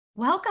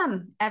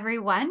Welcome,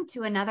 everyone,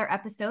 to another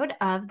episode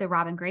of The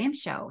Robin Graham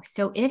Show.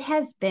 So, it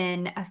has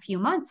been a few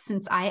months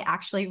since I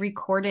actually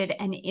recorded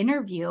an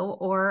interview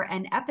or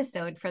an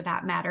episode for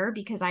that matter,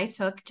 because I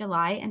took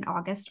July and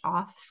August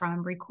off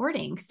from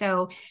recording.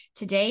 So,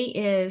 today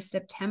is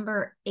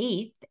September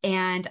 8th,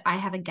 and I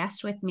have a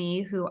guest with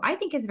me who I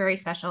think is very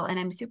special, and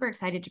I'm super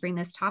excited to bring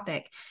this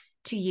topic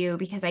to you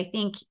because I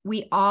think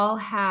we all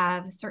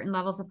have certain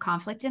levels of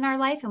conflict in our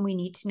life and we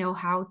need to know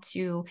how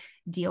to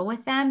deal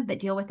with them, but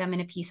deal with them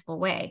in a peaceful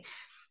way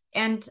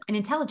and an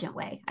intelligent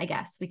way, I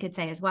guess we could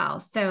say as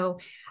well. So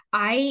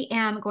I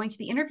am going to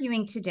be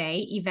interviewing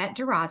today Yvette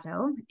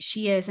Durazo.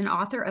 She is an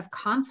author of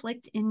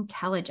Conflict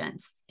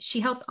Intelligence.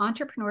 She helps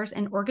entrepreneurs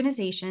and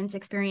organizations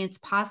experience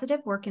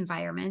positive work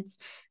environments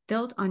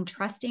built on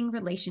trusting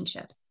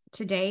relationships.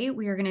 Today,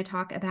 we are going to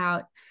talk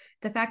about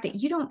the fact that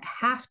you don't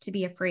have to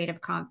be afraid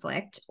of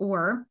conflict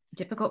or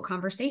difficult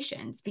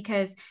conversations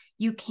because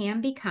you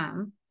can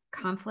become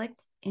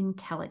conflict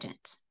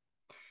intelligent.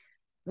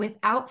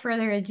 Without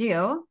further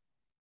ado,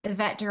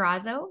 Yvette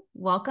Durazo,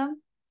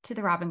 welcome to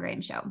the Robin Graham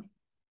Show.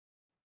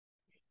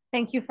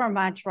 Thank you very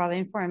much,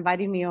 Robin, for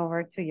inviting me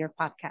over to your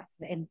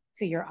podcast and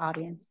to your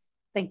audience.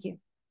 Thank you.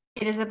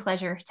 It is a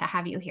pleasure to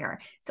have you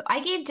here. So I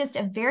gave just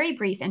a very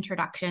brief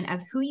introduction of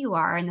who you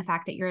are and the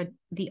fact that you're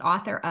the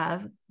author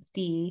of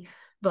the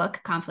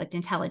book, Conflict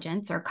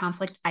Intelligence or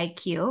Conflict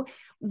IQ.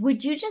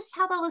 Would you just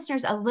tell the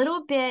listeners a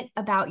little bit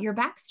about your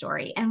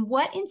backstory and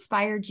what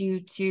inspired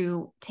you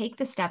to take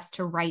the steps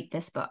to write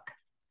this book?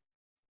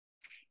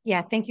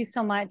 Yeah, thank you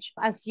so much.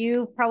 As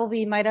you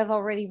probably might have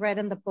already read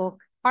in the book,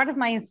 part of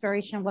my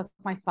inspiration was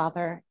my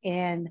father,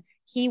 and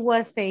he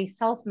was a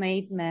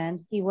self-made man.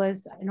 He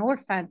was an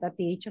orphan at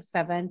the age of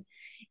 7,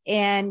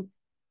 and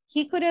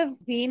he could have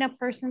been a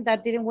person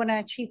that didn't want to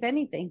achieve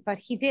anything, but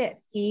he did.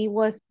 He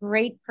was a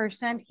great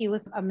person. He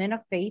was a man of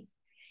faith.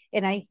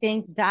 And I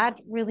think that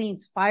really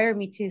inspired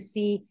me to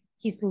see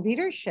his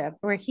leadership,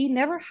 where he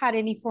never had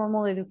any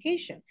formal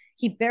education.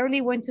 He barely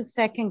went to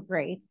second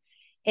grade.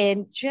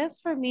 And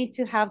just for me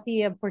to have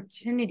the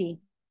opportunity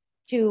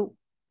to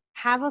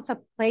have as a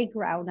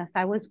playground as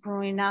I was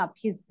growing up,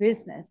 his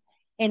business,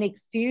 and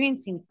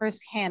experiencing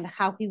firsthand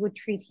how he would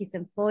treat his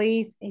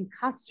employees and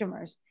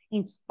customers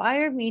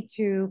inspired me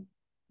to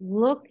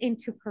look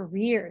into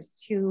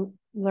careers, to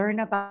learn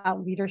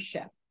about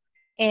leadership.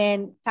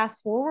 And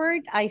fast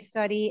forward, I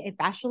study a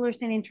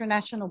bachelor's in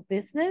international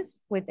business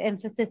with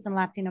emphasis in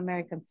Latin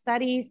American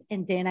studies.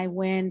 And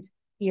then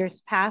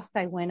years past,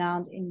 I went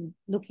out in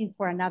looking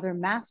for another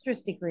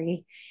master's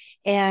degree.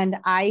 And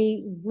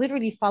I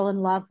literally fell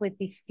in love with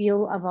the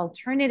field of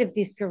alternative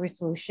dispute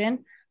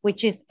resolution,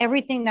 which is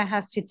everything that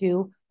has to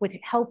do with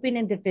helping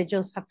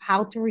individuals have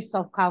how to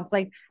resolve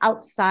conflict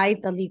outside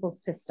the legal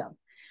system.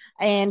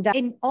 And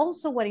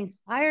also what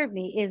inspired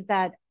me is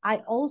that I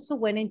also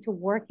went into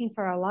working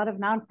for a lot of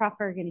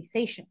nonprofit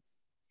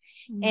organizations.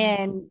 Mm-hmm.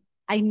 And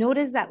I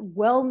noticed that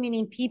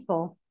well-meaning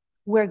people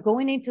were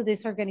going into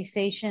these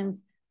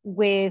organizations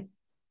with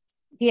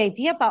the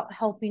idea about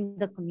helping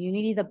the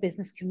community, the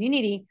business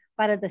community,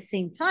 but at the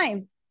same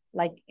time,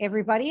 like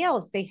everybody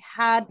else, they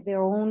had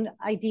their own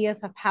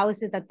ideas of how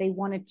is it that they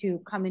wanted to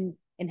come in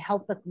and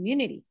help the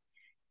community.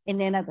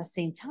 And then at the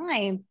same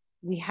time,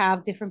 we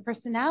have different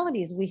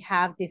personalities. We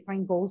have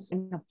different goals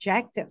and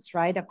objectives,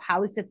 right? Of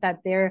how is it that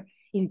they're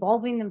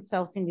involving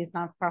themselves in these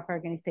nonprofit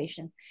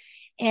organizations.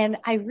 And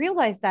I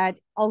realized that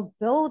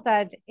although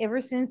that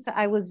ever since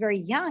I was very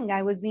young,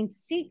 I was being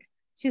seek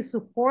to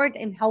support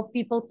and help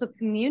people to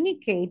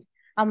communicate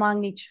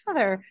among each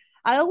other,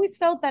 I always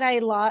felt that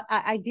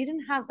I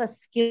didn't have the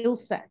skill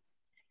sets.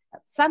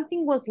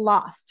 Something was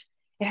lost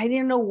and I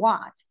didn't know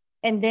what.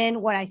 And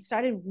then when I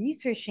started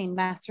researching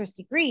master's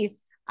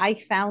degrees, I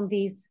found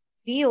this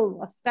field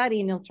of study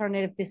in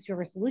alternative dispute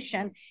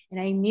resolution. And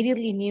I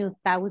immediately knew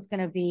that was going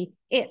to be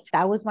it.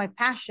 That was my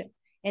passion.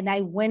 And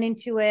I went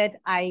into it.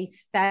 I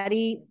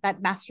studied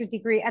that master's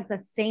degree at the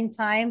same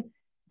time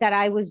that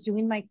I was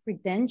doing my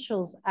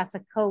credentials as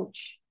a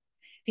coach,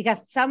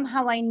 because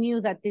somehow I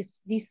knew that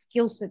these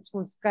skill sets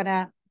was going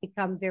to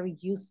become very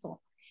useful.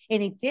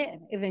 And it did.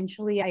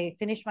 Eventually, I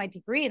finished my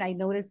degree and I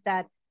noticed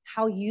that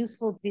how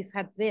useful this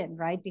had been,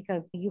 right?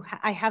 Because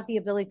I have the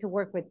ability to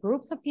work with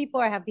groups of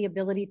people. I have the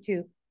ability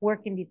to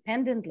work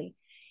independently.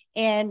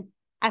 And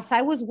as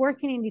I was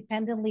working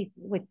independently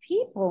with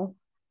people,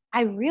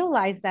 I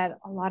realized that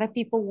a lot of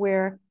people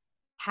were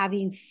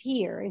having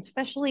fear,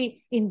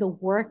 especially in the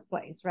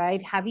workplace,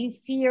 right? Having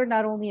fear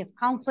not only of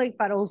conflict,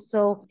 but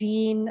also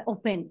being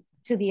open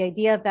to the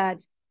idea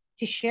that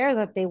to share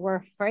that they were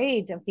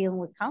afraid of dealing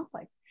with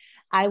conflict.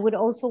 I would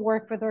also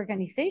work with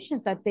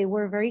organizations that they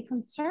were very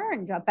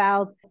concerned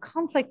about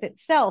conflict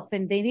itself,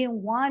 and they didn't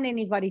want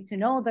anybody to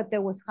know that there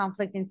was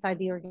conflict inside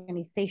the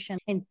organization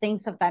and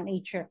things of that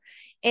nature.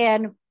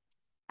 And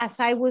as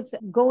I was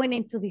going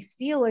into this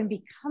field and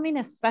becoming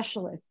a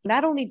specialist,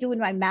 not only doing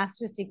my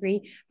master's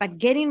degree, but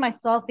getting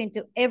myself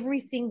into every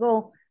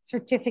single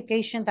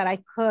certification that I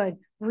could,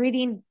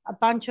 reading a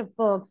bunch of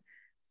books,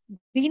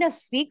 being a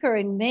speaker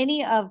in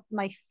many of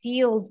my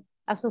field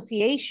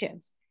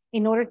associations,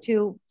 in order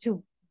to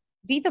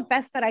be the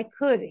best that I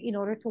could in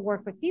order to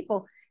work with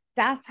people.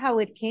 That's how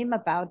it came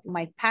about.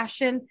 My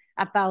passion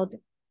about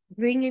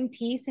bringing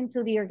peace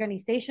into the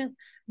organization,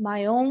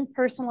 my own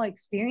personal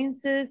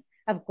experiences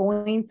of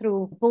going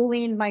through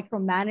bullying,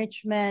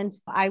 micromanagement,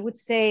 I would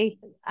say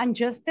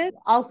injustice,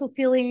 also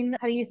feeling,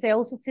 how do you say,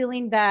 also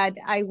feeling that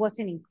I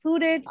wasn't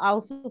included,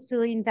 also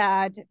feeling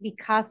that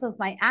because of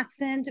my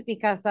accent,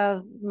 because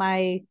of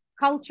my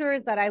culture,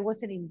 that I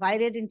wasn't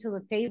invited into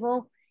the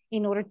table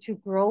in order to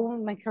grow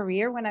in my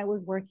career when I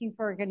was working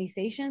for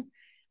organizations.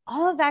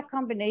 All of that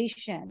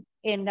combination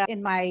in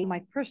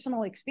my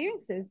personal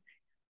experiences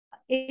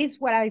is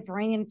what I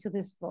bring into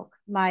this book.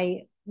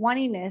 My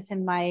wantingness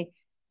and my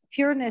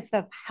pureness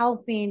of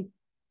helping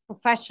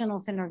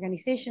professionals and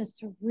organizations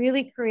to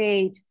really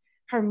create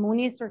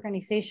harmonious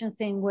organizations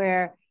in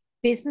where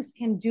business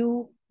can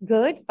do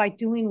good by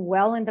doing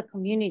well in the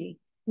community,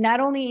 not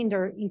only in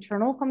their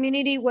internal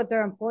community with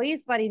their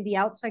employees, but in the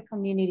outside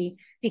community,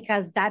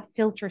 because that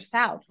filters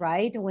out,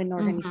 right? When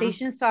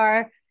organizations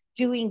are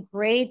doing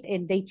great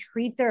and they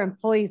treat their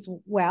employees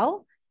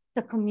well,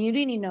 the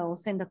community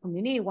knows and the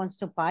community wants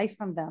to buy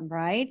from them,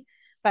 right?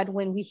 But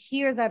when we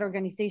hear that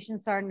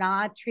organizations are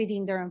not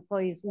treating their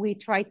employees, we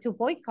try to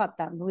boycott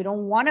them. We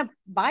don't want to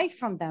buy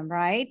from them,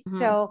 right?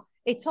 So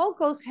it all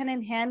goes hand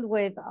in hand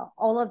with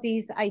all of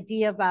these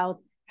idea about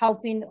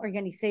helping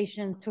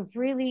organizations to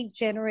really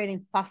generate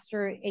and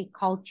foster a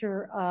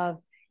culture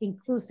of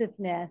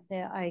inclusiveness,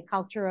 a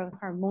culture of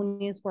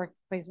harmonious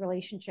workplace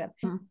relationship.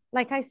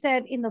 Like I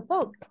said in the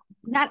book,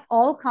 not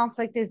all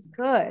conflict is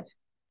good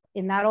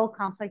and not all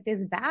conflict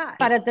is bad.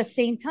 But at the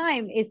same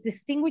time, it's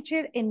distinguish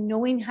it and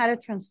knowing how to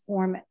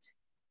transform it.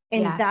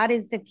 And that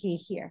is the key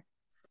here.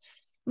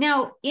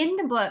 Now, in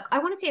the book, I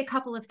want to say a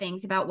couple of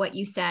things about what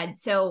you said.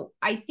 So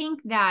I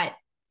think that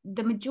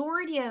the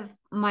majority of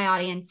my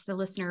audience, the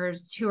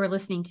listeners who are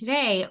listening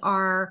today,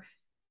 are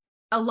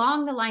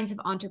along the lines of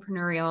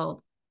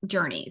entrepreneurial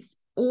journeys,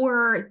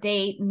 or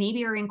they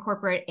maybe are in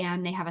corporate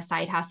and they have a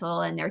side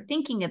hustle and they're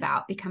thinking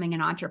about becoming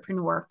an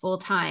entrepreneur full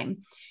time.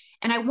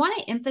 And I want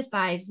to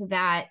emphasize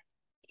that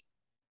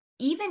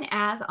even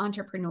as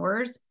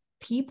entrepreneurs,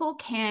 people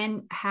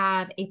can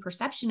have a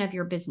perception of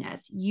your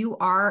business. You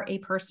are a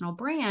personal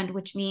brand,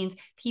 which means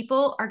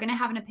people are going to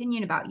have an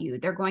opinion about you.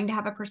 They're going to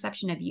have a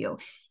perception of you.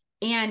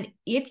 And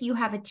if you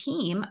have a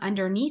team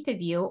underneath of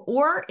you,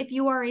 or if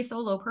you are a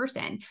solo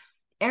person,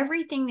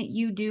 everything that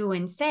you do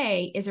and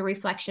say is a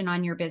reflection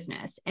on your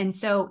business. And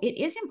so it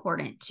is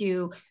important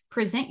to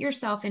present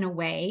yourself in a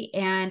way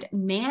and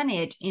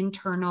manage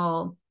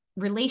internal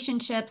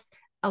relationships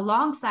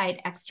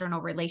alongside external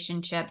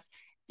relationships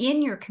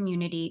in your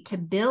community to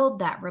build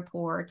that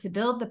rapport, to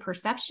build the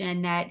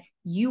perception that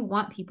you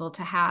want people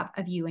to have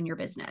of you and your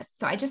business.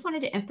 So I just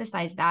wanted to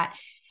emphasize that.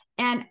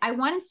 And I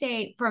want to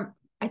say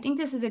I think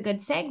this is a good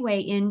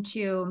segue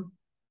into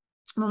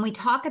when we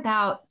talk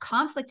about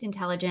conflict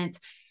intelligence.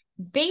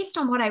 Based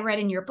on what I read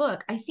in your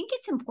book, I think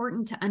it's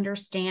important to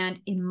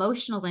understand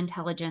emotional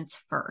intelligence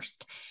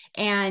first.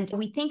 And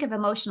we think of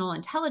emotional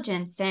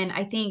intelligence, and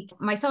I think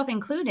myself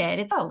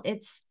included,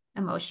 it's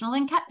emotional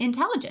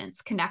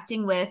intelligence,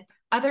 connecting with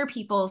other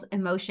people's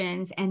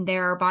emotions and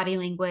their body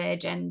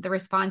language and the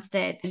response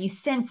that you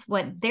sense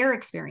what they're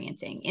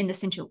experiencing in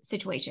the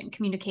situation,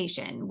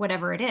 communication,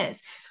 whatever it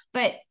is.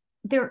 But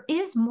there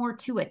is more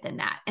to it than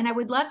that. And I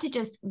would love to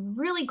just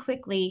really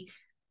quickly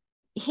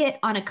hit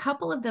on a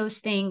couple of those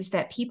things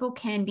that people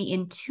can be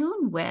in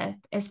tune with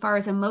as far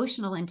as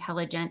emotional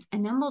intelligence,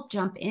 and then we'll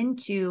jump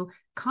into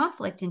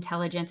conflict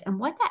intelligence and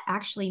what that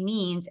actually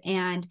means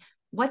and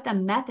what the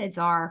methods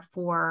are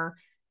for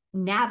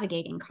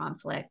navigating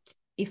conflict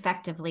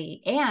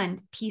effectively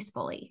and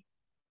peacefully.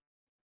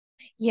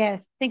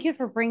 Yes, thank you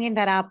for bringing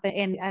that up.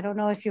 And I don't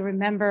know if you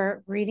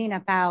remember reading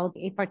about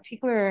a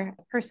particular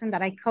person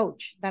that I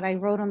coach that I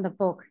wrote on the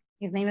book.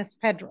 His name is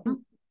Pedro.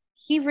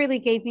 He really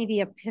gave me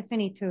the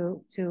epiphany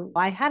to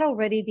I had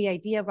already the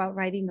idea about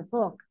writing the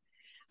book.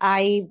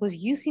 I was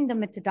using the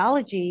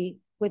methodology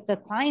with the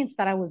clients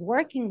that I was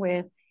working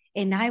with,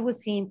 and I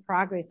was seeing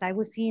progress. I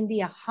was seeing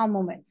the aha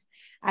moments.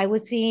 I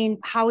was seeing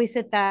how is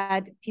it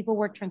that people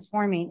were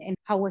transforming and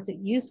how was it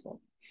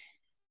useful.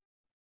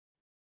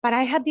 But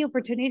I had the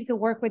opportunity to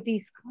work with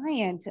these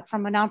clients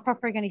from a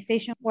nonprofit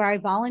organization where I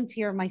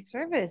volunteer my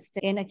service.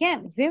 And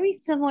again, very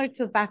similar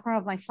to the background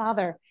of my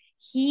father.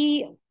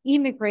 He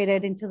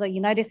immigrated into the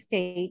United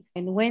States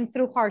and went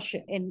through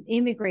hardship and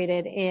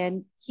immigrated.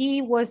 And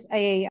he was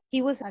a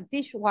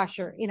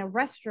dishwasher in a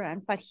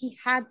restaurant, but he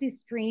had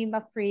this dream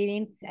of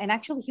creating, and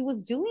actually he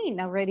was doing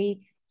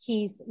already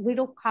his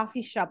little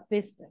coffee shop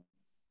business.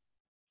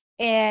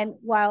 And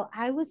while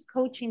I was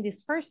coaching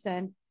this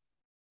person,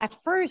 at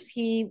first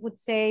he would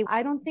say,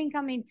 I don't think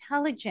I'm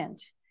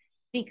intelligent,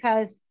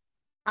 because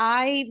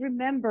I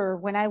remember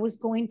when I was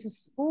going to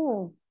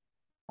school,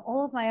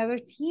 all of my other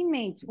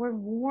teammates were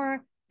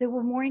more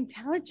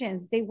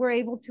intelligent. They were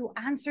able to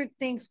answer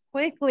things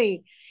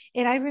quickly.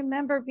 And I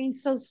remember being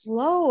so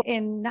slow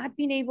and not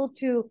being able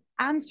to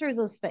answer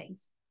those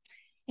things.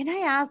 And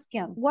I asked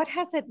him, what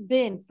has it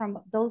been from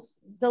those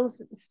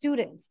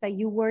students that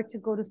you were to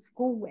go to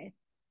school with?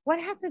 What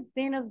has it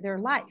been of their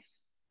life?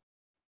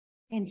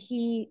 And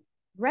he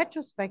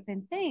retrospect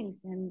and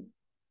things and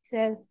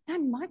says,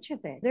 not much of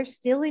it. They're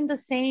still in the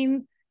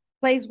same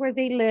place where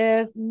they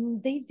live.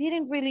 They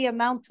didn't really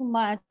amount to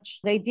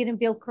much. They didn't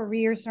build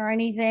careers or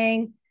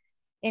anything.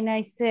 And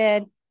I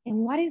said, and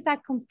what is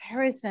that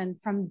comparison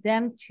from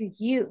them to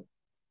you?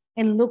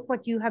 And look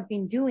what you have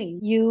been doing.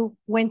 You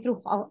went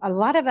through a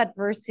lot of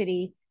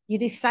adversity. You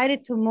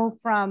decided to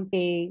move from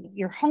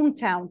your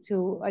hometown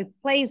to a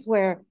place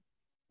where,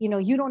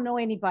 you don't know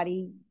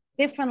anybody,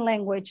 different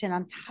language. And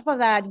on top of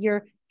that,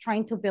 you're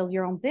trying to build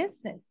your own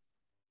business.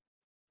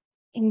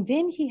 And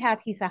then he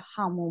had his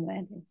aha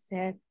moment and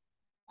said,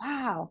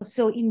 wow,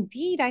 so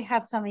indeed I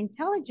have some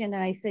intelligence.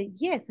 And I said,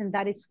 yes, and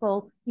that is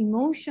called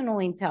emotional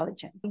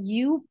intelligence.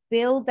 You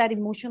build that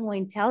emotional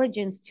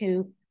intelligence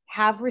to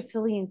have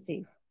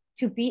resiliency,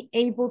 to be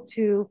able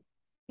to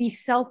be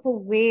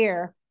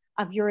self-aware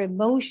of your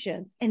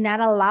emotions and not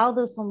allow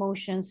those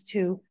emotions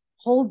to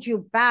hold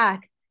you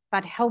back,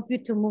 but help you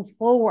to move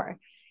forward.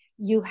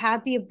 You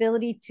have the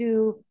ability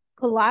to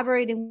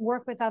collaborate and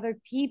work with other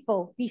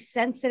people, be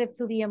sensitive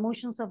to the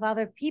emotions of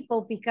other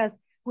people, because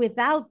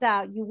without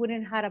that, you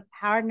wouldn't have a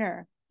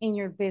partner in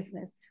your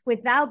business.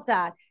 Without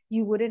that,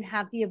 you wouldn't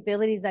have the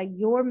ability that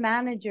your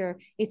manager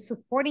is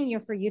supporting you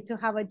for you to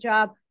have a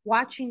job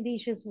washing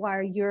dishes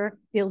while you're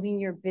building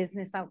your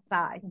business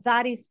outside.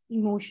 That is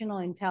emotional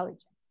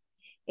intelligence.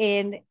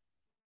 And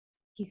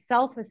his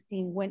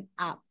self-esteem went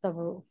up the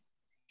roof.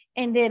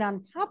 And then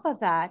on top of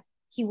that,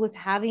 he was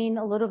having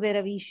a little bit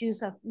of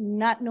issues of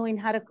not knowing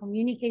how to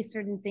communicate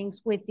certain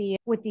things with the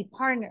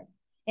partner.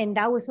 And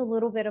that was a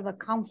little bit of a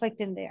conflict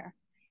in there.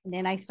 And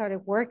then I started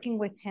working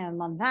with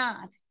him on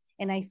that.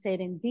 And I said,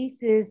 and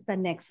this is the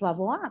next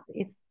level up.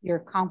 It's your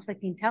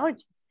conflict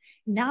intelligence.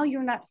 Now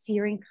you're not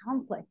fearing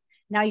conflict.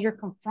 Now you're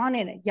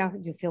confronting it.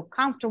 You feel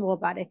comfortable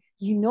about it.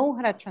 You know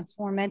how to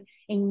transform it.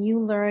 And you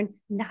learn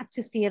not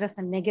to see it as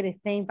a negative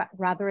thing, but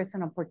rather as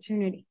an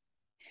opportunity.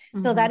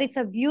 Mm-hmm. So that is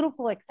a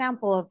beautiful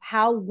example of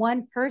how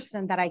one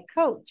person that I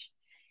coach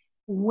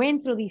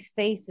went through these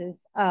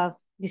phases of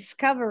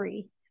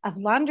discovery,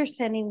 of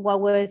understanding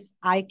what was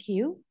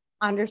IQ,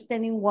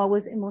 understanding what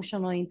was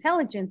emotional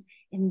intelligence,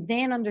 and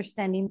then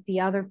understanding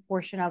the other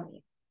portion of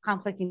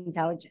conflict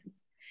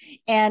intelligence.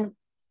 And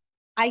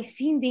I've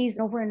seen these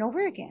over and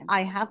over again.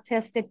 I have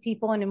tested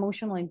people in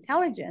emotional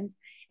intelligence,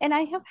 and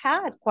I have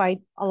had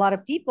quite a lot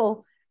of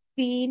people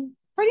being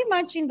pretty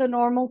much in the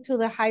normal to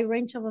the high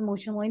range of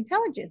emotional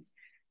intelligence.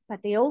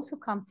 But they also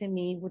come to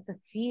me with the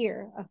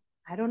fear of,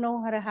 I don't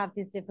know how to have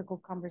this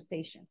difficult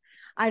conversation.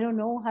 I don't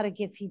know how to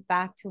give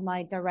feedback to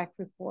my direct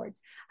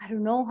reports. I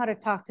don't know how to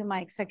talk to my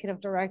executive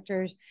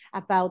directors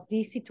about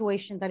this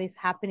situation that is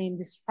happening in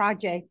this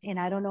project. And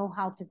I don't know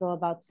how to go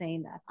about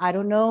saying that. I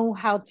don't know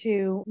how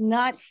to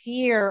not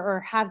fear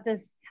or have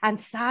this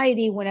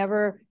anxiety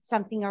whenever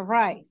something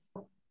arises.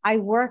 I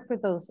work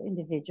with those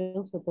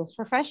individuals, with those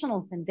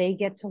professionals, and they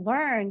get to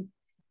learn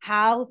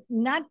how,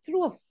 not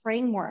through a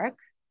framework,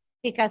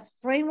 because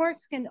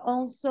frameworks can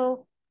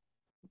also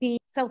be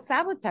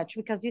self-sabotage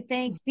because you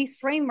think this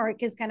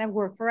framework is going to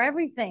work for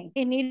everything.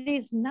 And it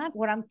is not.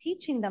 What I'm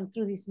teaching them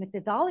through this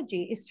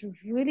methodology is to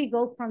really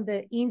go from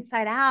the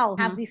inside out,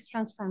 have this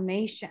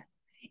transformation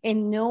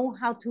and know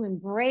how to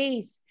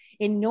embrace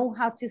and know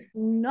how to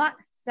not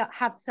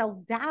have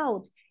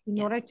self-doubt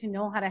in order to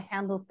know how to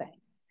handle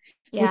things,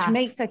 which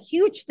makes a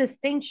huge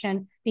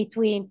distinction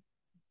between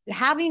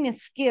having a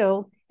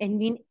skill and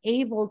being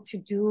able to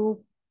do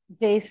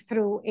this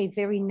through a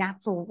very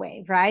natural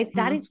way, right? Mm-hmm.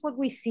 That is what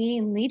we see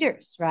in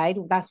leaders, right?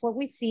 That's what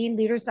we see in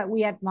leaders that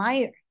we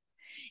admire.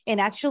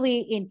 And actually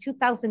in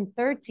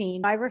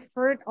 2013, I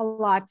referred a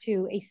lot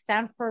to a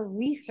Stanford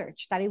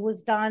research that it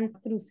was done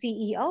through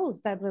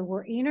CEOs that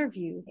were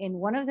interviewed. And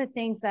one of the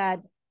things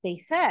that they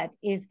said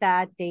is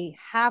that they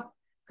have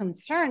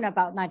concern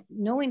about not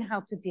knowing how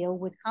to deal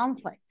with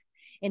conflict.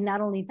 And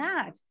not only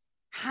that,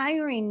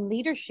 hiring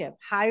leadership,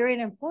 hiring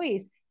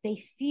employees, they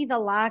see the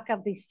lack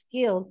of the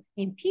skill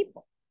in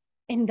people.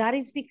 And that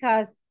is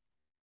because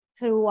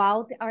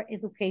throughout our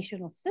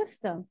educational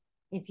system,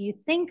 if you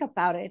think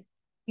about it,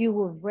 you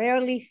will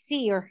rarely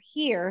see or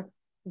hear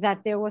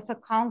that there was a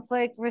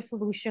conflict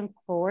resolution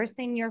course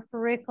in your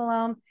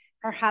curriculum,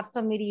 perhaps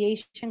a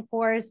mediation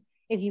course.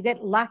 If you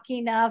get lucky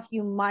enough,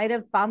 you might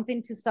have bumped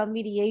into some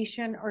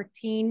mediation or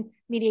teen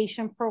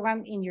mediation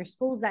program in your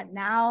schools that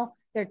now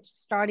they're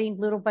starting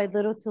little by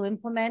little to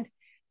implement.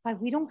 But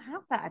we don't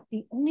have that.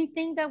 The only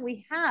thing that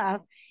we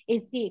have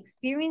is the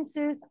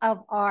experiences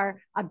of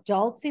our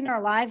adults in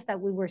our lives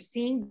that we were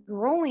seeing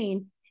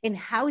growing, and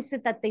how is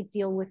it that they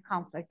deal with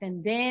conflict.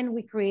 And then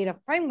we create a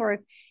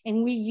framework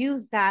and we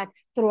use that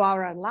throughout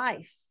our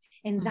life.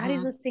 And that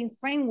is the same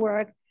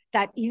framework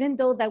that even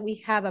though that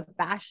we have a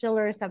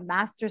bachelor's, a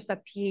master's, a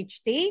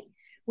PhD,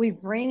 we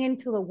bring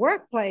into the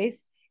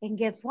workplace. And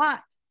guess what?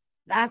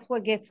 That's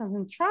what gets us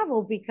in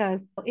trouble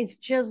because it's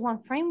just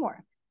one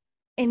framework.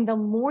 And the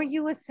more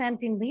you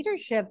ascend in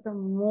leadership, the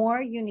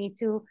more you need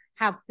to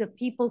have the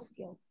people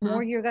skills, the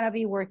more you're going to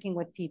be working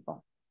with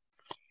people.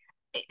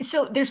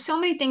 So there's so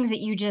many things that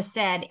you just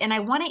said. And I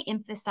want to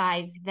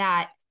emphasize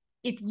that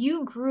if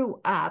you grew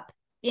up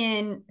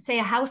in, say,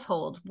 a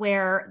household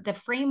where the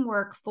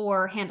framework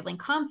for handling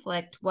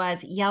conflict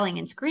was yelling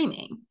and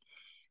screaming,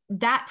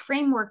 that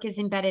framework is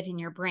embedded in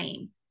your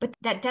brain, but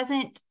that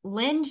doesn't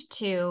lend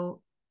to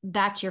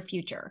that's your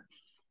future.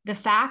 The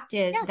fact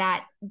is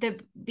that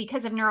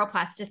because of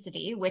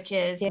neuroplasticity, which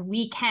is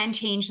we can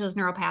change those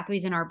neural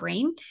pathways in our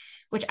brain,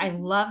 which I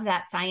love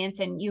that science.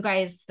 And you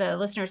guys, the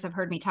listeners, have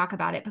heard me talk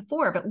about it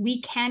before, but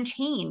we can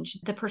change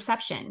the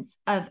perceptions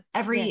of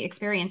every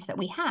experience that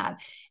we have.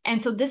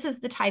 And so this is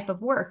the type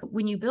of work.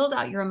 When you build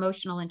out your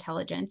emotional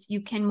intelligence,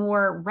 you can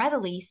more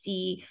readily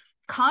see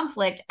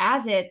conflict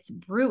as it's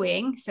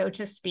brewing, so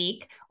to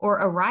speak, or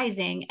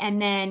arising,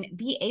 and then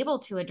be able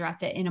to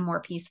address it in a more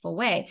peaceful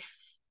way.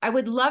 I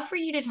would love for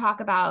you to talk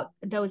about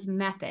those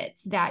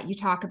methods that you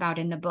talk about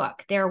in the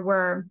book. There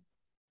were,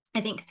 I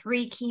think,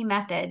 3 key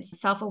methods: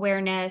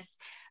 self-awareness,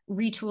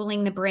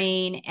 retooling the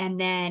brain, and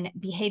then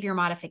behavior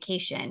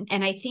modification.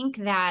 And I think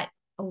that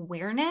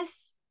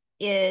awareness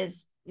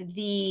is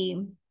the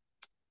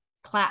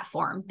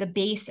platform, the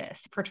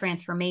basis for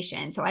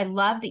transformation. So I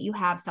love that you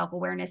have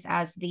self-awareness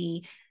as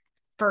the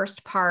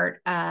first part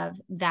of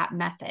that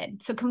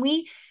method. So can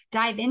we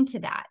dive into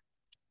that?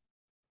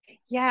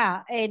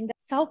 Yeah, and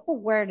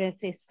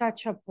self-awareness is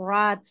such a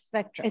broad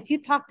spectrum. If you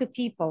talk to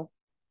people,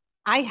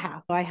 I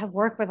have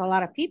worked with a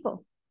lot of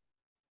people.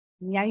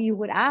 Yeah, you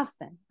would ask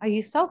them, are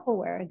you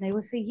self-aware? And they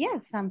would say,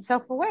 yes, I'm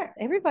self-aware.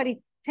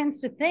 Everybody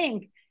tends to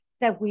think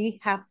that we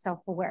have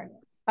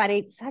self-awareness, but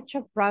it's such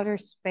a broader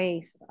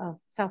space of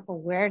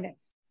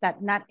self-awareness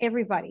that not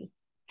everybody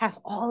has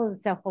all of the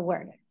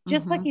self-awareness,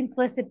 just like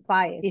implicit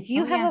bias. If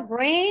you have a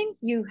brain,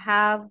 you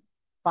have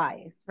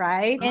bias,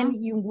 right?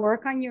 And you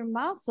work on your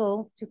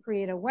muscle to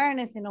create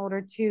awareness in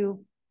order to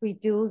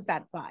reduce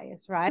that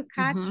bias, right?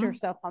 Catch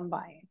yourself on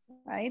bias,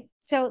 right?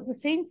 So the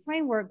same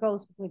framework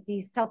goes with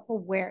the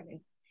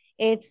self-awareness.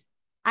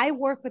 I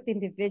work with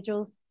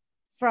individuals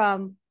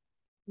from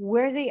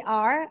where they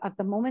are at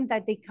the moment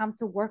that they come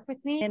to work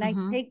with me, and I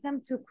take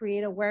them to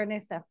create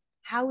awareness of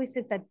how is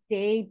it that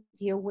they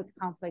deal with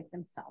conflict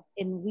themselves.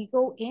 And we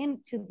go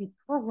into the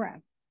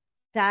program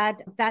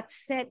that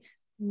set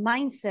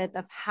mindset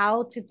of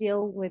how to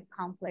deal with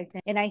conflict.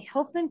 And I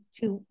help them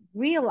to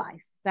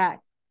realize that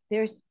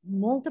there's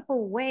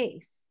multiple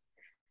ways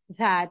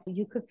that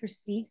you could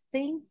perceive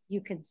things,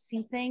 you can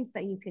see things,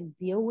 that you can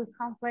deal with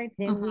conflict.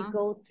 Then we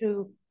go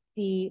through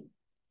the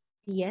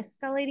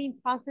escalating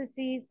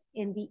processes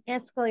and the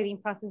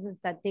escalating processes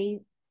that they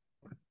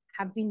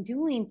have been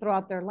doing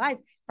throughout their life,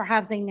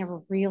 perhaps they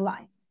never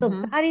realized.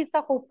 So that is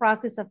the whole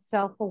process of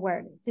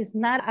self-awareness. It's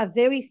not a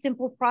very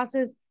simple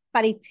process,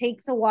 but it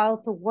takes a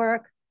while to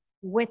work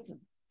with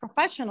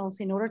professionals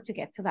in order to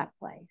get to that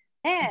place.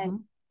 And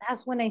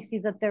that's when I see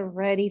that they're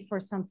ready for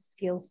some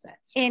skill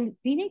sets. And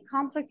being a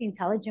conflict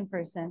intelligent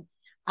person,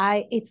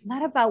 it's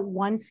not about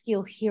one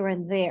skill here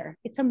and there.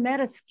 It's a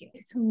meta skill.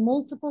 It's a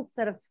multiple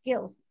set of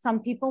skills. Some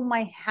people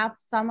might have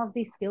some of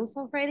these skills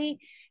already.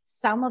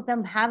 Some of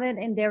them haven't,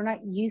 and they're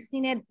not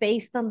using it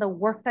based on the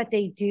work that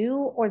they do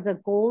or the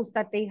goals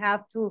that they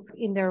have to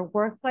in their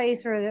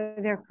workplace or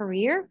their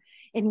career.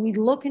 And we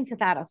look into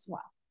that as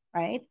well,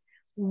 right?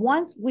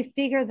 Once we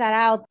figure that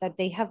out, that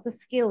they have the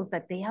skills,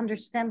 that they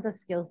understand the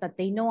skills, that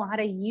they know how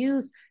to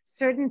use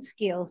certain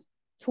skills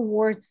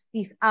towards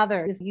these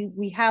others.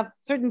 We have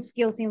certain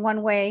skills in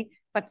one way,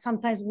 but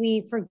sometimes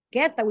we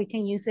forget that we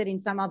can use it in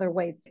some other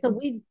ways. So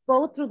we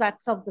go through that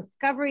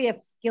self-discovery of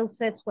skill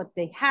sets, what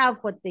they have,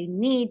 what they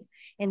need,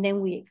 and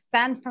then we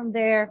expand from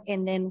there,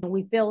 and then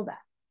we build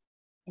that.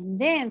 And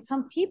then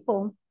some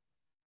people,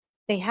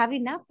 they have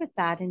enough with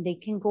that, and they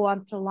can go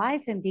on through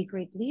life and be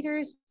great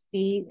leaders.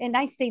 And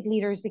I say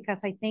leaders because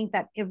I think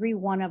that every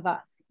one of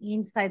us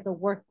inside the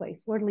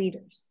workplace, we're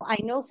leaders. I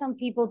know some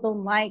people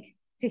don't like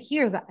to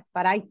hear that,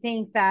 but I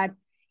think that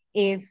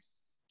if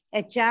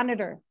a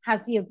janitor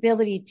has the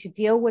ability to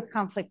deal with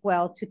conflict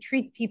well, to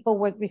treat people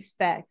with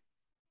respect,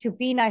 to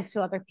be nice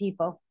to other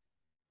people,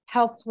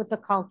 helps with the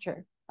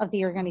culture of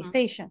the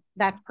organization.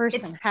 That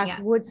person has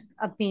woods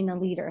of being a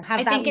leader.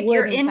 I think if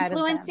you're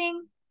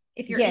influencing,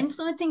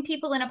 influencing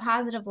people in a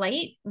positive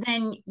light,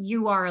 then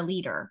you are a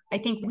leader. I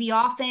think we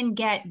often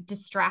get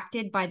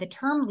distracted by the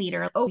term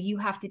leader. Oh, you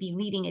have to be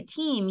leading a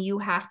team. You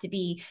have to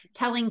be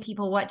telling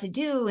people what to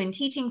do and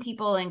teaching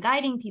people and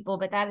guiding people,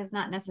 but that is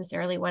not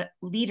necessarily what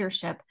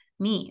leadership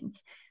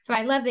means. So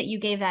I love that you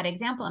gave that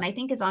example. And I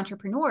think as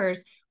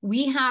entrepreneurs,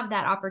 we have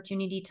that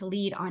opportunity to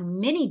lead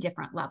on many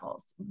different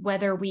levels,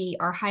 whether we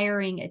are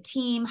hiring a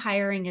team,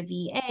 hiring a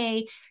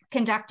VA,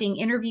 conducting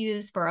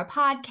interviews for a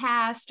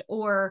podcast,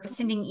 or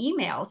sending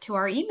emails to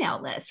our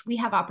email list. We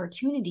have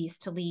opportunities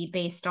to lead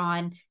based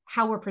on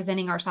how we're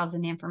presenting ourselves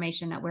and the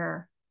information that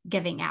we're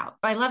giving out.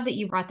 I love that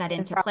you brought that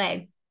into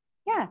play.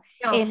 Yeah.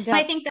 So, and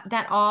I think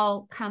that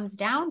all comes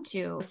down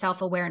to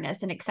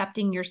self-awareness and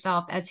accepting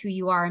yourself as who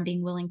you are and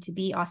being willing to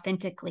be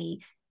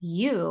authentically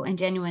you and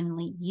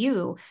genuinely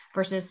you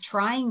versus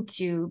trying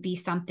to be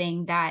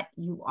something that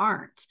you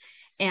aren't.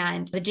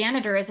 And the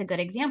janitor is a good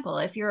example.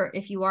 If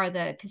you are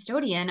the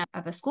custodian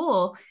of a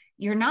school,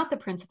 you're not the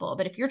principal.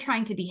 But if you're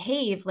trying to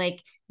behave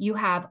like you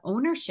have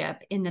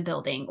ownership in the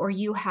building or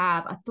you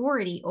have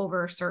authority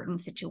over certain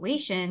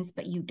situations,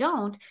 but you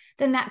don't,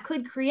 then that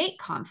could create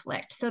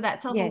conflict. So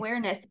that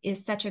self-awareness Yes.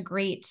 is such a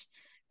great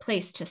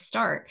place to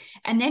start.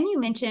 And then you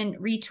mentioned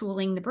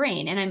retooling the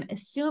brain. And I'm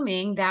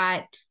assuming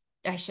that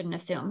I shouldn't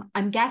assume.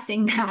 I'm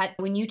guessing that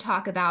when you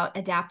talk about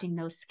adapting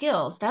those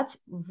skills, that's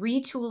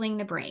retooling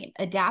the brain,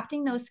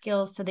 adapting those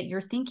skills so that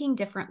you're thinking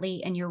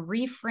differently and you're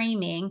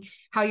reframing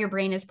how your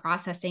brain is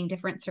processing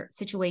different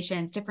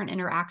situations, different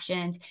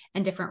interactions,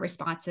 and different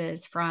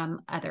responses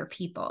from other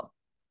people.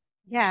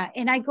 Yeah,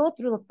 and I go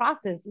through the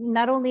process.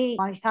 Not only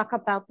I talk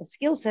about the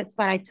skill sets,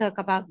 but I talk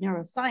about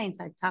neuroscience.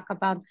 I talk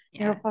about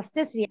Yeah.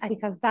 neuroplasticity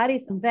because that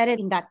is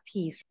embedded in that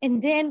piece.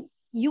 And then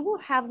you will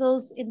have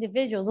those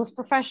individuals, those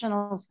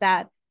professionals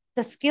that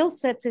the skill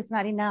sets is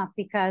not enough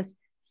because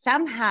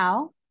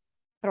somehow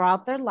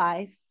throughout their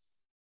life,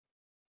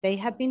 they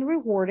have been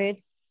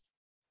rewarded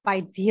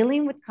by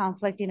dealing with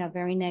conflict in a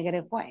very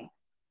negative way.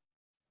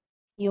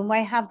 You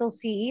might have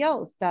those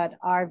CEOs that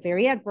are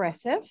very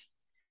aggressive,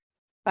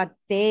 but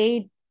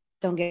they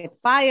don't get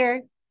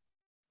fired.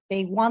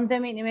 They want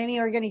them in many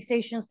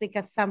organizations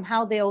because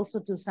somehow they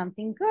also do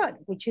something good,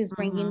 which is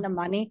bringing the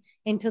money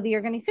into the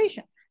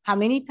organizations. How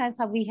many times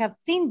have we have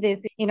seen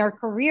this in our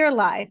career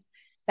life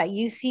that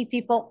you see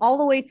people all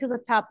the way to the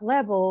top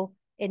level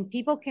and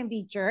people can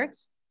be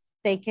jerks.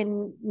 They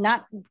can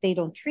not, they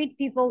don't treat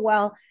people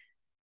well.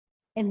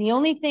 And the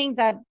only thing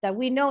that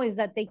we know is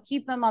that they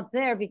keep them up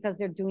there because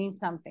they're doing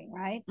something,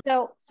 right?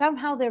 So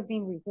somehow they're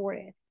being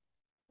rewarded.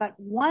 But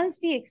once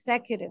the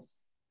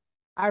executives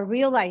are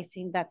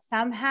realizing that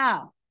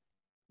somehow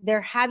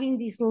they're having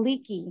this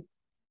leaky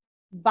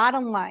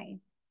bottom line,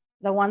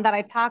 the one that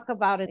I talk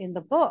about in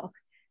the book,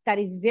 that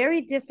is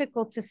very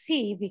difficult to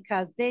see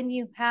because then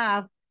you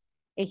have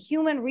a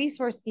human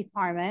resource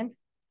department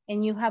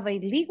and you have a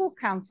legal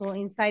counsel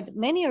inside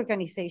many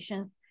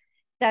organizations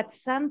that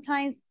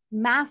sometimes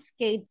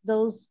masquerade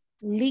those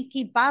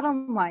leaky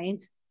bottom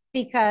lines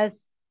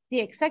because the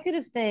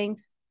executive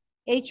thinks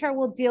HR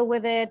will deal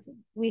with it.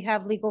 We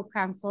have legal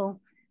counsel.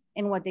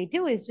 And what they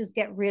do is just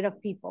get rid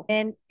of people.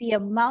 And the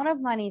amount of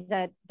money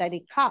that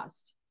it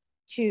costs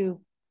to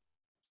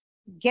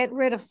get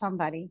rid of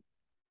somebody,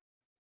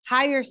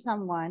 hire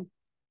someone,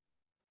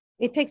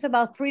 it takes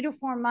about 3 to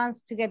 4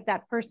 months to get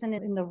that person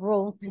in the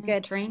role to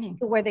get training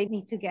to where they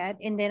need to get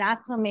and then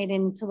acclimate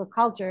into the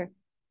culture.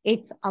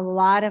 It's a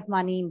lot of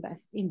money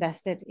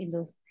invested in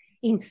those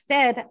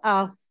instead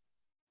of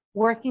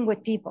working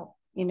with people.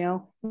 You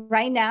know,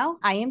 right now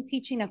I am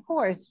teaching a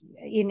course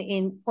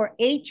in for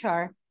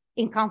HR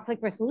in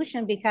conflict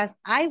resolution because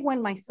I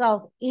went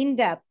myself in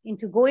depth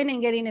into going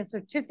and getting a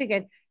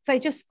certificate. So I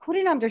just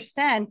couldn't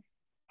understand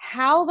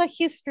how the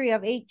history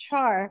of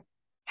HR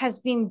has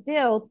been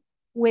built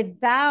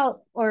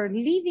without or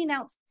leaving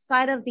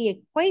outside of the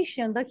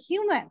equation the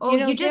human. Oh,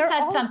 you just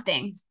said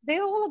something.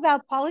 They're all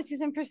about policies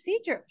and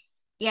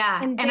procedures.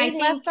 Yeah. And And I they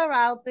think left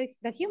out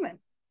the human.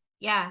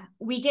 yeah,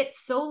 we get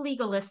so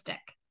legalistic.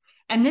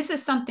 And this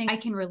is something I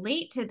can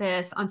relate to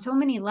this on so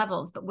many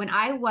levels. But when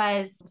I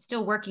was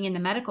still working in the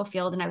medical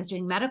field and I was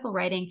doing medical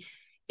writing,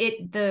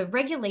 the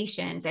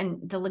regulations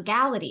and the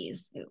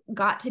legalities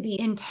got to be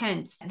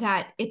intense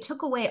that it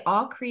took away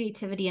all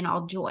creativity and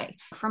all joy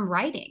from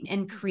writing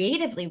and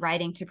creatively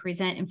writing to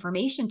present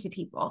information to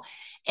people.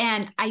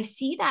 And I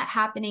see that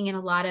happening in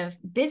a lot of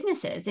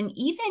businesses. And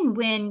even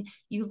when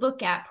you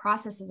look at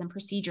processes and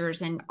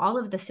procedures and all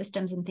of the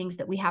systems and things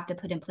that we have to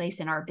put in place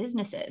in our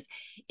businesses,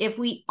 if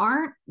we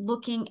aren't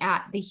looking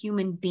at the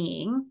human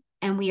being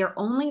and we are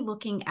only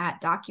looking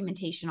at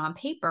documentation on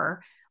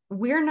paper,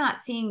 we're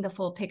not seeing the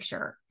full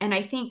picture. And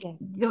I think Yes.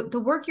 the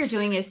work you're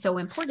doing is so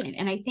important.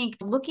 And I think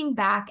looking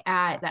back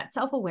at that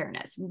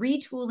self-awareness,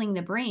 retooling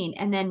the brain,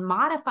 and then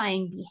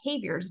modifying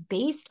behaviors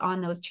based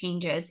on those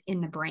changes in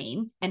the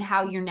brain and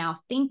how you're now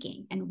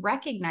thinking and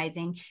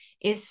recognizing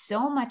is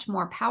so much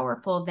more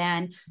powerful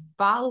than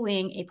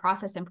following a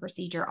process and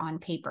procedure on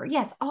paper.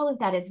 Yes, all of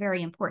that is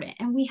very important.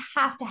 And we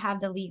have to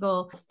have the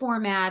legal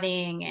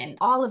formatting and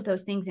all of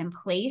those things in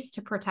place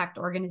to protect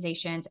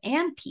organizations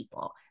and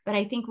people. But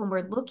I think when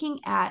we're looking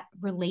at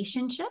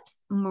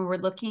relationships, when we're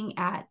looking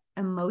at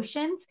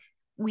emotions,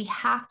 we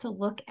have to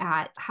look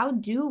at how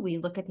do we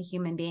look at the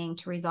human being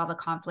to resolve a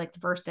conflict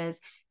versus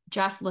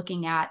just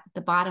looking at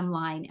the bottom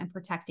line and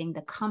protecting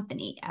the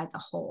company as a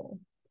whole.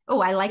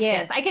 Oh, I like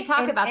this. Yes. I could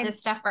talk about this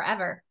stuff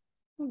forever.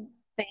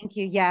 Thank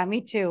you. Yeah,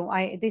 me too.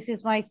 This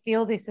is my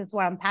field. This is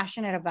what I'm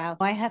passionate about.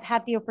 I had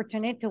had the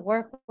opportunity to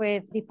work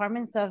with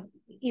departments of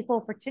equal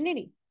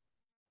opportunity.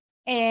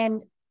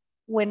 And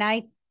when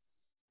I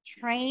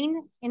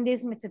train in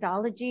this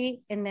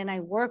methodology and then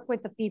I work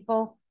with the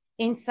people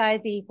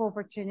inside the equal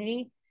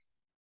opportunity,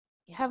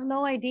 you have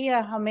no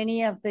idea how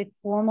many of the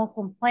formal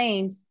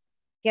complaints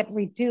get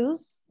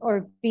reduced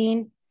or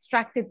being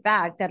extracted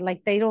back, that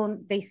like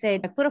they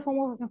said, I put a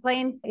formal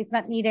complaint, it's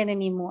not needed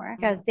anymore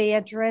because they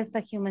address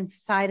the human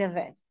side of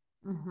it.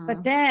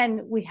 But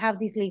then we have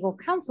this legal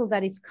counsel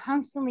that is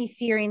constantly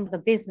fearing the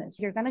business.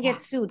 You're going to get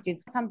sued.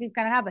 Something's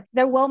going to happen.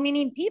 They're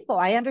well-meaning people.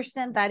 I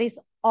understand that is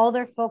all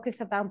their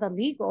focus about the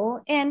legal.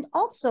 And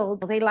also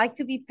they like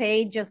to be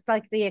paid just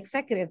like the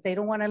executives. They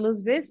don't want to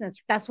lose business.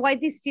 That's why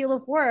this field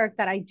of work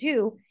that I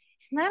do,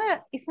 it's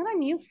not a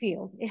new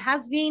field. It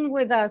has been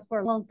with us for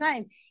a long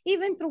time,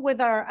 even through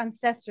with our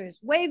ancestors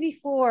way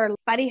before,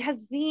 but it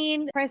has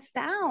been pressed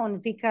down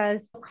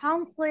because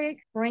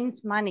conflict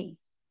brings money,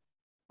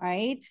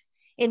 right?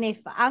 And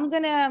if I'm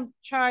going to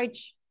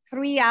charge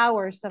 3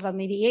 hours of a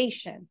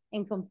mediation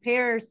and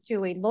compare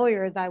to a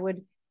lawyer that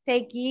would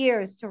take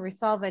years to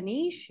resolve an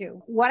issue,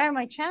 what are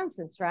my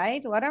chances,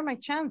 right? What are my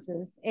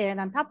chances? And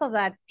on top of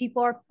that,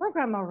 people are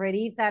programmed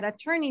already that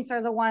attorneys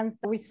are the ones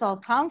that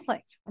resolve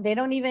conflict. They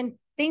don't even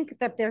think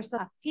that there's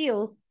a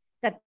field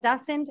that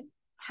doesn't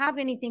have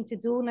anything to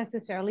do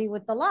necessarily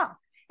with the law.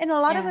 And a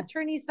lot of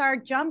attorneys are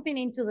jumping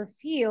into the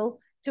field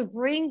to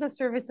bring the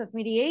service of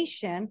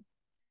mediation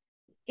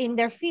in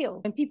their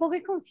field. And people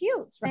get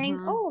confused,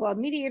 saying, oh, a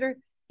mediator,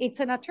 it's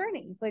an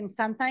attorney. But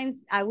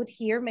sometimes I would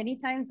hear many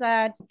times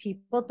that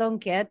people don't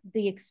get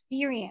the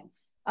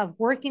experience of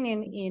working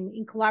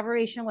in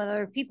collaboration with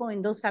other people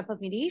in those type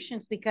of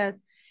mediations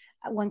because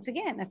once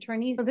again,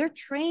 attorneys, they're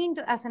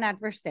trained as an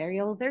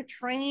adversarial, they're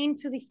trained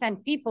to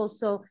defend people.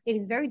 So it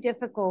is very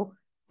difficult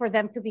for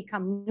them to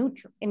become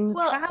neutral. And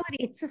neutrality,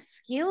 it's a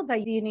skill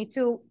that you need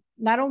to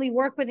not only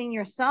work within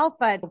yourself,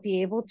 but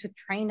be able to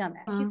train on it.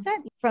 Like you said,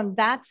 from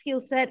that skill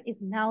set is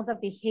now the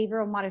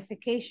behavioral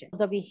modification.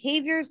 The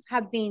behaviors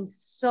have been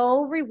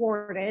so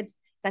rewarded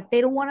that they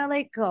don't want to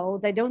let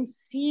go. They don't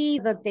see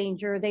the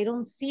danger. They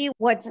don't see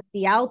what's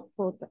the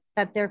output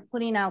that they're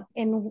putting out.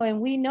 And when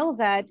we know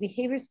that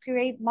behaviors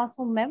create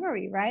muscle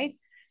memory, right?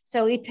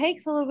 So it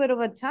takes a little bit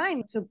of a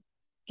time to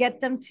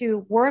get them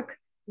to work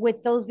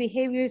with those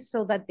behaviors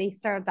so that they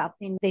start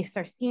adopting, they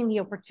start seeing the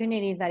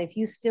opportunity that if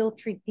you still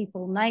treat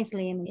people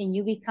nicely and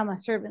you become a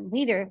servant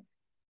leader,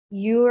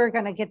 you're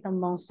going to get the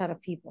most out of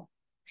people.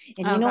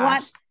 And you know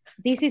what?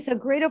 This is a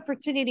great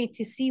opportunity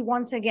to see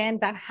once again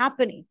that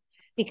happening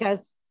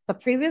because the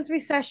previous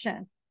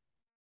recession,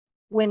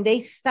 when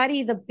they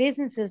study the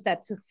businesses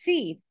that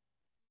succeed,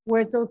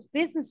 were those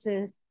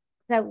businesses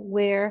that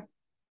were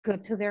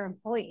good to their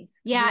employees.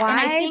 Yeah. Why? And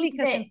I think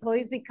because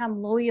employees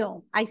become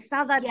loyal. I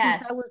saw that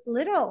since I was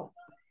little.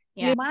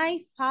 Yeah. My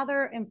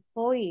father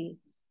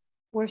employees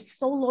were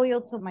so loyal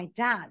to my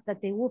dad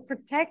that they will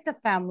protect the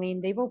family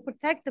and they will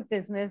protect the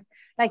business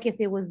like if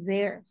it was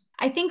theirs.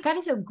 I think that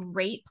is a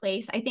great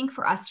place, I think,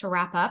 for us to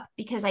wrap up,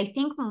 because I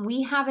think when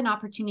we have an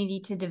opportunity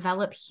to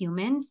develop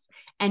humans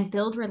and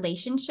build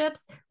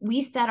relationships,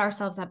 we set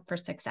ourselves up for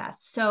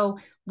success. So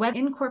whether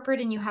in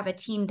corporate and you have a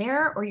team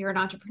there, or you're an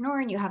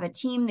entrepreneur and you have a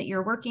team that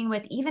you're working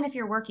with, even if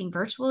you're working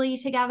virtually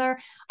together,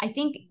 I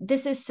think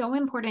this is so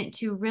important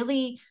to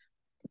really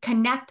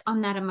connect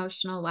on that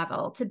emotional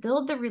level, to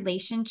build the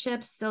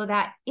relationships so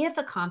that if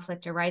a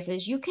conflict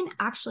arises, you can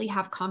actually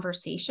have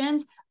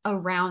conversations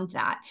around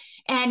that.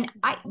 And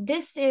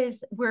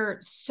we're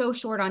so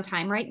short on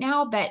time right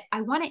now, but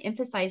I want to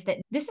emphasize that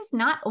this is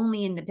not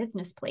only in the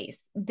business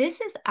place, this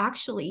is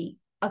actually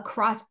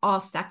across all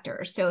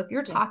sectors. So if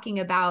you're talking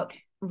about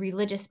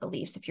religious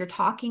beliefs, if you're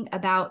talking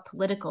about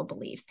political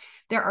beliefs,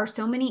 there are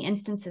so many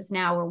instances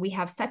now where we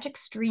have such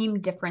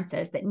extreme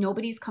differences that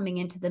nobody's coming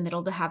into the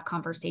middle to have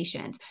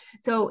conversations.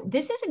 So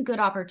this is a good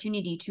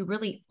opportunity to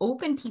really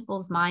open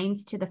people's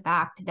minds to the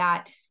fact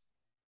that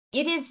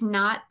it is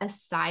not a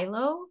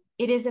silo.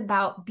 It is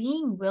about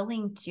being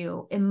willing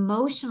to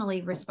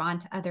emotionally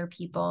respond to other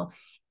people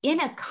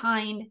in a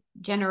kind,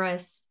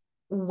 generous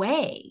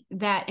way,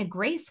 that a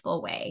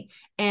graceful way,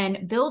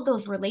 and build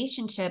those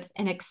relationships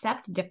and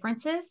accept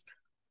differences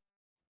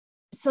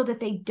so that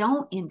they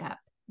don't end up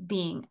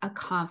being a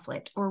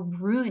conflict or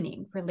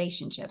ruining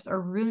relationships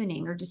or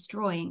ruining or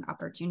destroying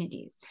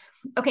opportunities.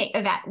 Okay,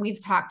 Yvette,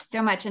 we've talked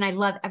so much and I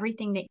love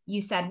everything that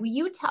you said. Will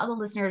you tell the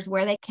listeners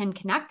where they can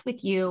connect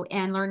with you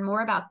and learn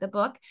more about the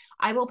book?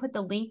 I will put the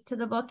link to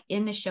the book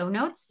in the show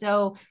notes.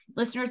 So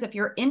listeners, if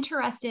you're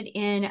interested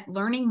in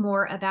learning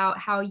more about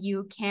how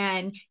you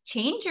can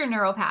change your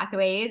neural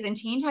pathways and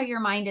change how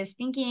your mind is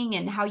thinking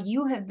and how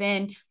you have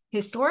been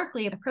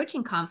historically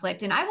approaching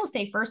conflict. And I will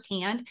say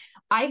firsthand,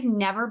 I've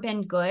never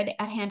been good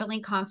at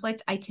handling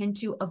conflict. I tend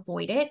to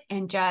avoid it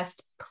and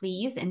just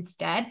please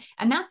instead.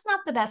 And that's not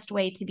the best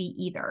way to be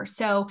either.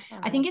 So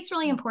I think it's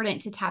really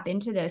important to tap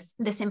into this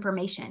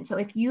information. So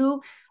if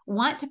you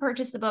want to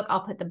purchase the book,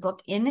 I'll put the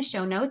book in the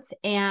show notes.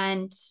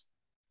 And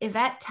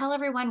Yvette, tell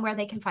everyone where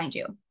they can find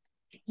you.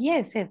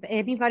 Yes, if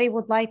anybody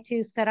would like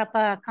to set up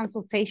a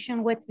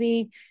consultation with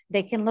me,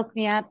 they can look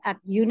me at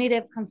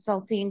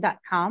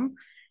unitivconsulting.com.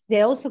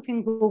 They also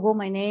can Google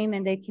my name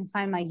and they can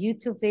find my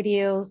YouTube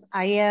videos.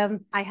 I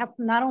have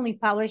not only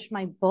published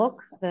my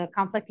book, The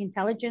Conflict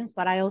Intelligence,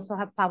 but I also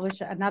have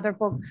published another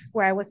book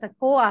where I was a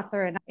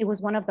co-author and it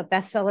was one of the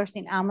bestsellers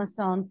in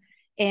Amazon.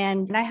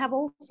 And I have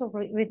also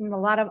written a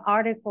lot of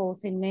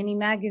articles in many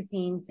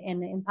magazines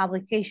and in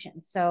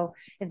publications. So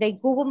if they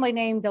Google my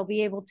name, they'll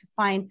be able to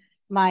find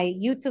my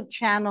YouTube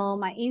channel,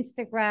 my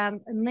Instagram,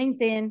 and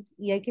LinkedIn.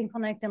 Yeah, you can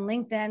connect in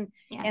LinkedIn.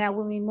 Yeah. And I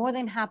will be more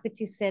than happy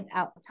to set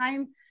out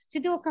time to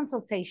do a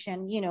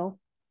consultation,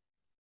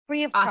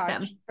 free of charge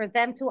Awesome. for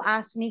them to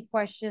ask me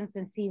questions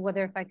and see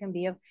whether if I can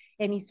be of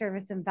any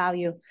service and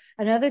value.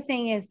 Another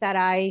thing is that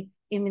I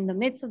am in the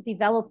midst of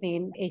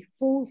developing a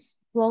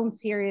full-blown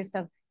series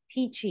of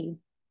teaching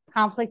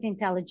conflict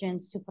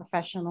intelligence to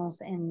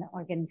professionals and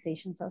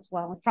organizations as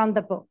well from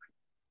the book.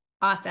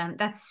 Awesome.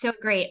 That's so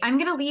great. I'm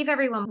going to leave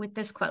everyone with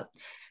this quote.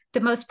 The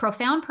most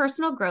profound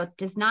personal growth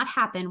does not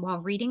happen while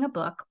reading a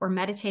book or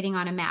meditating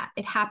on a mat.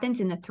 It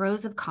happens in the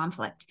throes of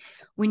conflict,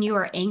 when you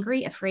are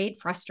angry, afraid,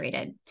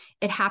 frustrated.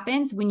 It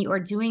happens when you are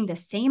doing the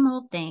same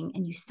old thing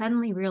and you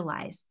suddenly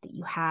realize that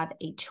you have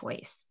a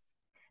choice.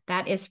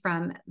 That is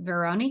from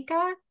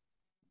Veronica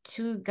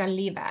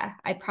Tugaliva.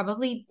 I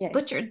probably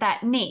butchered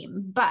that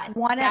name, but that's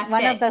one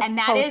it. of those And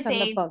that quotes is in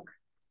the book.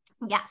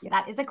 Yes, yeah.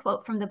 That is a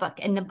quote from the book.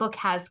 And the book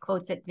has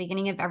quotes at the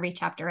beginning of every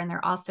chapter, and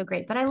they're all so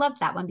great. But I love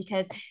that one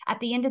because at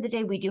the end of the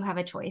day, we do have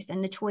a choice,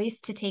 and the choice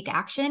to take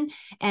action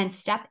and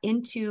step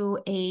into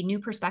a new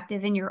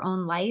perspective in your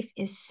own life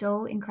is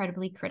so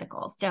incredibly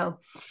critical. So,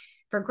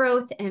 for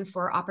growth and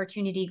for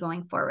opportunity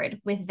going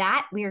forward. With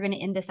that, we are going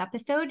to end this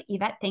episode.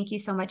 Yvette, thank you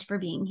so much for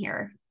being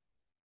here.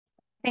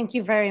 Thank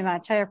you very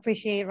much. I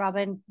appreciate,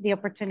 Robin, the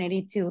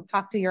opportunity to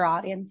talk to your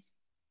audience.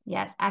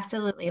 Yes,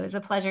 absolutely. It was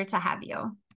a pleasure to have you.